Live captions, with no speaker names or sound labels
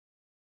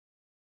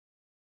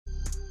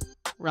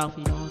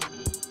Ralphie Dog.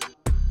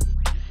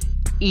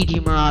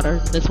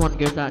 EGMarauder, this one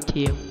goes out to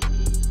you.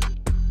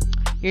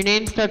 Your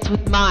name starts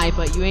with my,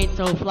 but you ain't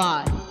so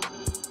fly.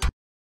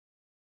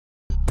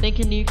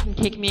 Thinking you can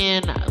kick me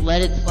and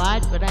let it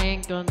slide, but I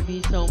ain't gonna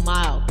be so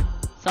mild.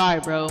 Sorry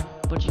bro,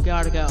 but you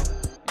gotta go,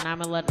 and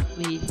I'ma let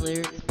these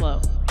lyrics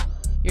flow.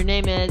 Your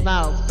name is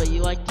Miles, but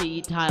you like to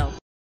eat tiles.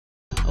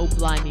 Oh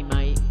blimey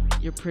mate,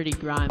 you're pretty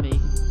grimy.